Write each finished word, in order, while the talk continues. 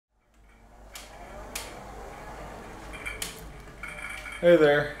Hey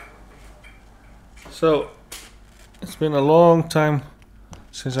there. So, it's been a long time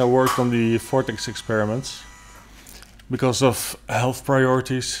since I worked on the Vortex experiments because of health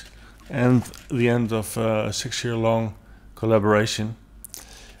priorities and the end of a 6-year-long collaboration.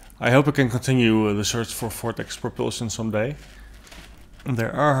 I hope I can continue the search for Vortex propulsion someday.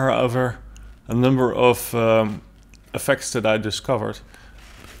 There are, however, a number of effects that I discovered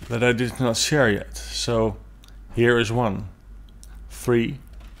that I did not share yet. So, here is one. 3,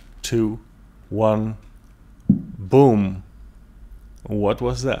 2, 1, boom! What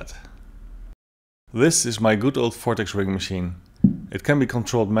was that? This is my good old Vortex ring machine. It can be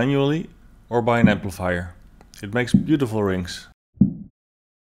controlled manually or by an amplifier. It makes beautiful rings.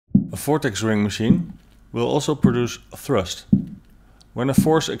 A Vortex ring machine will also produce thrust. When a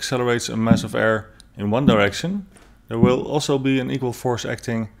force accelerates a mass of air in one direction, there will also be an equal force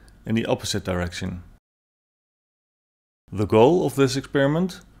acting in the opposite direction. The goal of this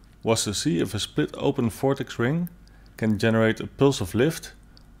experiment was to see if a split open vortex ring can generate a pulse of lift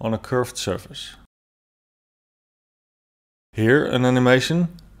on a curved surface. Here an animation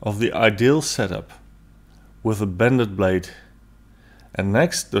of the ideal setup with a bended blade, and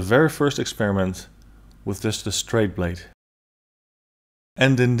next the very first experiment with just a straight blade.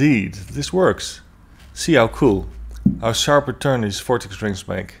 And indeed, this works. See how cool, how sharp a turn these vortex rings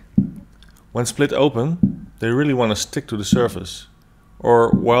make. When split open, they really want to stick to the surface. Or,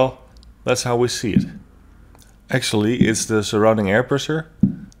 well, that's how we see it. Actually, it's the surrounding air pressure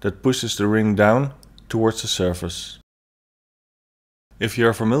that pushes the ring down towards the surface. If you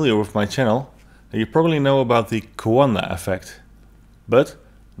are familiar with my channel, then you probably know about the Coanda effect. But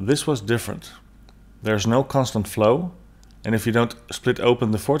this was different. There's no constant flow, and if you don't split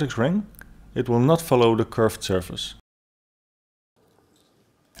open the vortex ring, it will not follow the curved surface.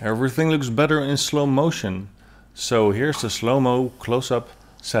 Everything looks better in slow motion, so here's the slow-mo close-up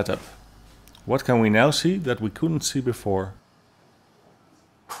setup. What can we now see that we couldn't see before?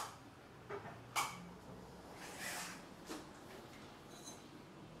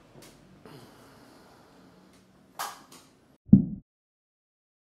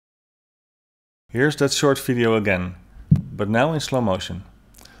 Here's that short video again, but now in slow motion.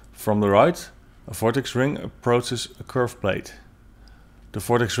 From the right, a vortex ring approaches a curved blade. The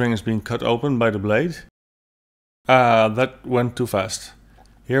vortex ring is being cut open by the blade. That went too fast.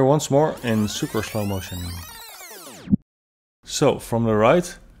 Here once more in super slow motion. So, from the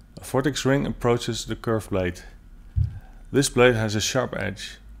right, a vortex ring approaches the curved blade. This blade has a sharp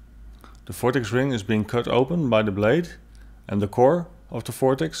edge. The vortex ring is being cut open by the blade, and the core of the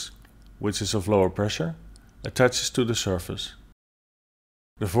vortex, which is of lower pressure, attaches to the surface.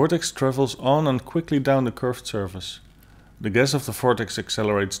 The vortex travels on and quickly down the curved surface. The gas of the vortex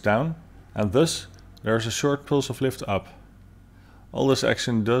accelerates down, and thus there is a short pulse of lift up. All this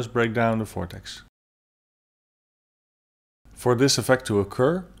action does break down the vortex. For this effect to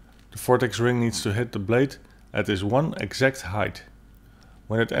occur, the vortex ring needs to hit the blade at this one exact height.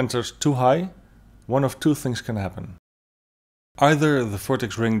 When it enters too high, one of two things can happen. Either the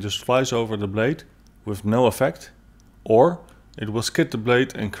vortex ring just flies over the blade with no effect, or it will skid the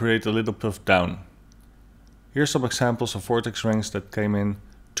blade and create a little puff down. Here's some examples of vortex rings that came in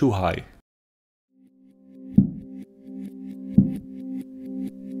too high.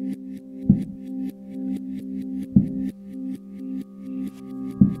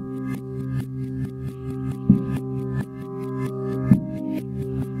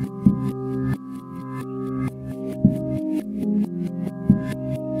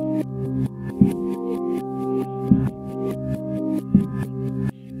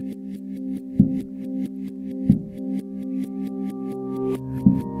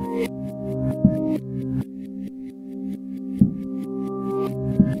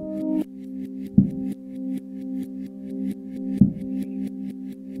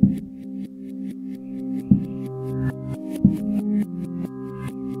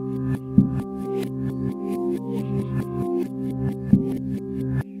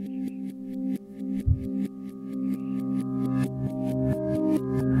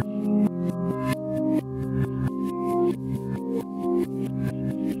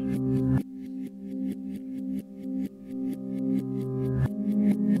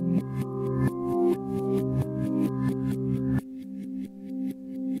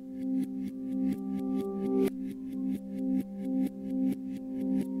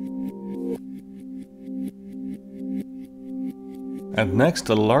 And next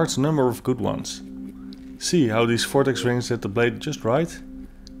a large number of good ones. See how these vortex rings hit the blade just right,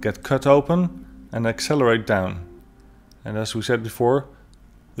 get cut open and accelerate down. And as we said before,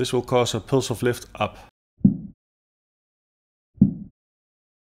 this will cause a pulse of lift up.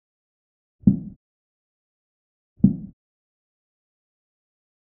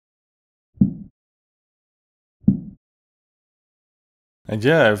 And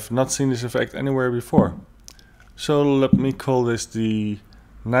yeah, I've not seen this effect anywhere before. So let me call this the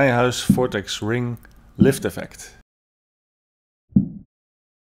Nijhuis Vortex ring lift effect.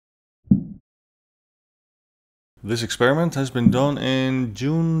 This experiment has been done in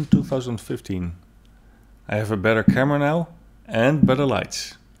June 2015. I have a better camera now and better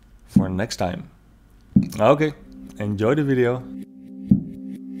lights for next time. Okay, enjoy the video.